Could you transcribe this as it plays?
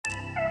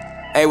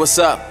Hey, what's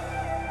up?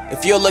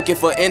 If you're looking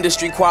for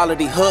industry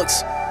quality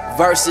hooks,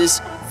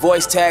 verses,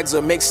 voice tags,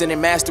 or mixing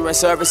and mastering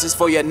services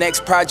for your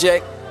next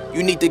project,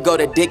 you need to go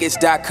to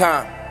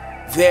Dighits.com.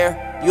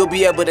 There, you'll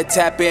be able to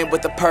tap in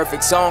with the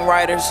perfect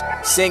songwriters,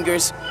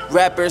 singers,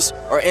 rappers,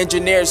 or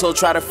engineers who'll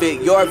try to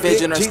fit your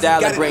vision or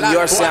style and bring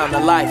your sound to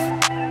life.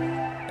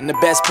 And the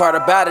best part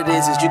about it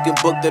is you can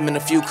book them in a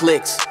few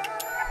clicks.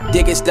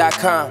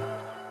 Dighits.com.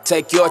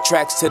 Take your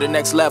tracks to the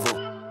next level.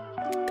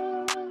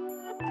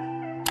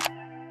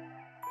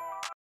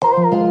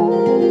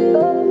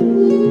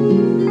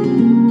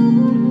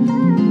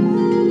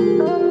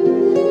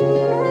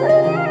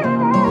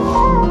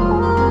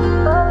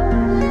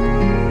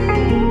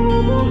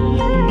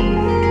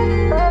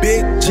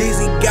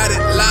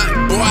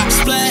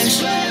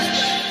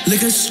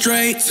 Liquor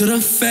straight to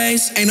the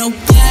face, ain't no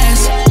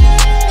gas.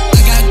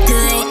 I got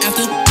girl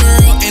after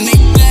girl and they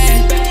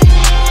bad.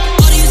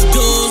 All these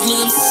dudes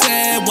look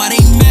sad, why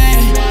they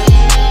mad?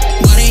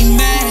 Why they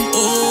mad?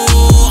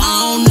 Oh, I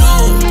don't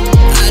know.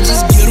 I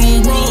just get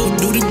on road,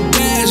 do the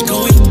dash,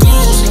 go and go.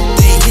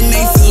 Thinking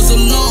they feel so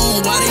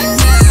long, why they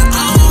mad?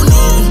 I don't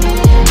know.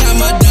 Got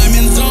my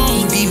diamonds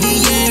on,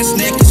 VVS,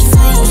 neck is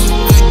froze.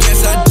 I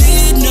guess I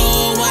did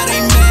know why they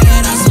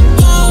mad, I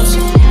suppose.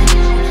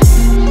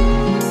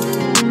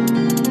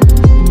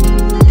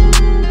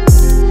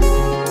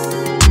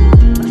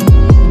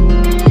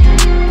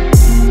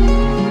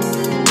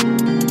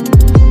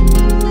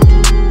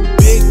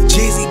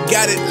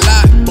 Got it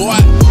locked, boy.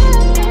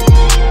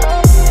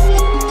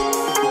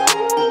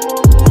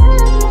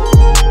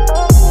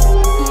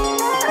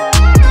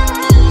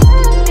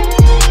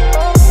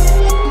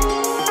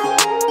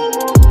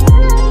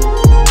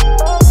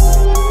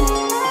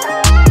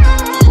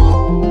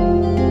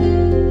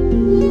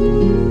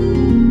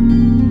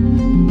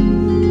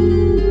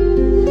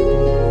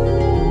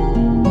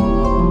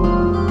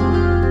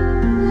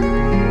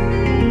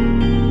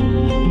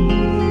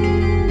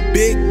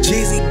 Big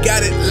Jeezy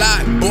got it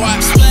locked, boy.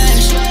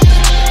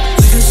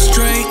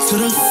 To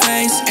the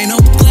face, ain't no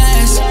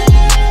glass.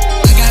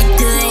 I got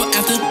girl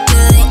after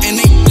girl and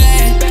they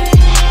bad.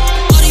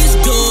 All these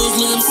dudes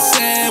look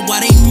sad, why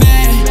they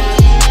mad?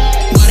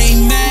 Why they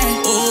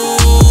mad?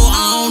 Oh,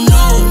 I don't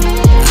know.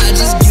 I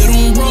just get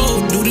on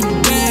road, do the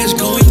dash,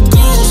 go and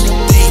go.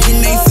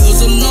 Thinking they feel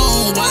so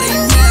long, why they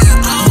mad?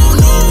 I don't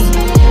know.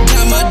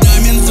 Got my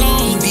diamonds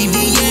on,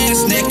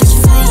 VVS, neck is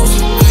froze.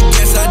 I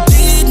guess I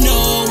did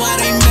know why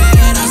they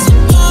mad, I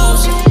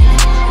suppose.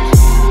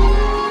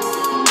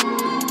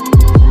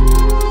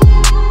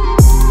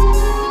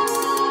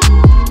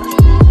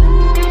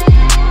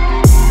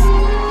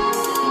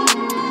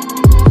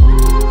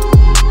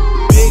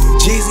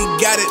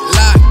 Got it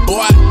locked,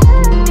 boy.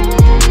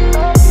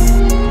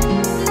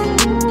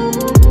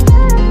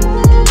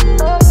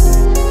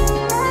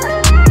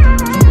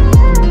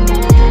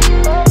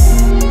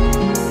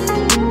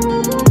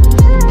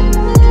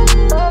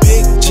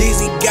 Big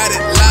Jeezy got it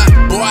locked,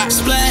 boy.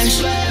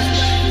 Splash,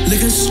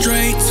 liquor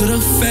straight to the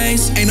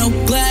face, ain't no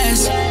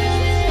glass.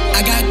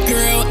 I got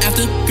girl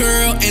after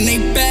girl and they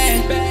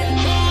bad.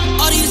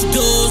 All these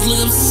dudes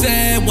look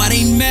sad, why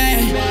they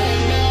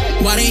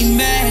mad? Why they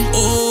mad?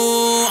 Oh.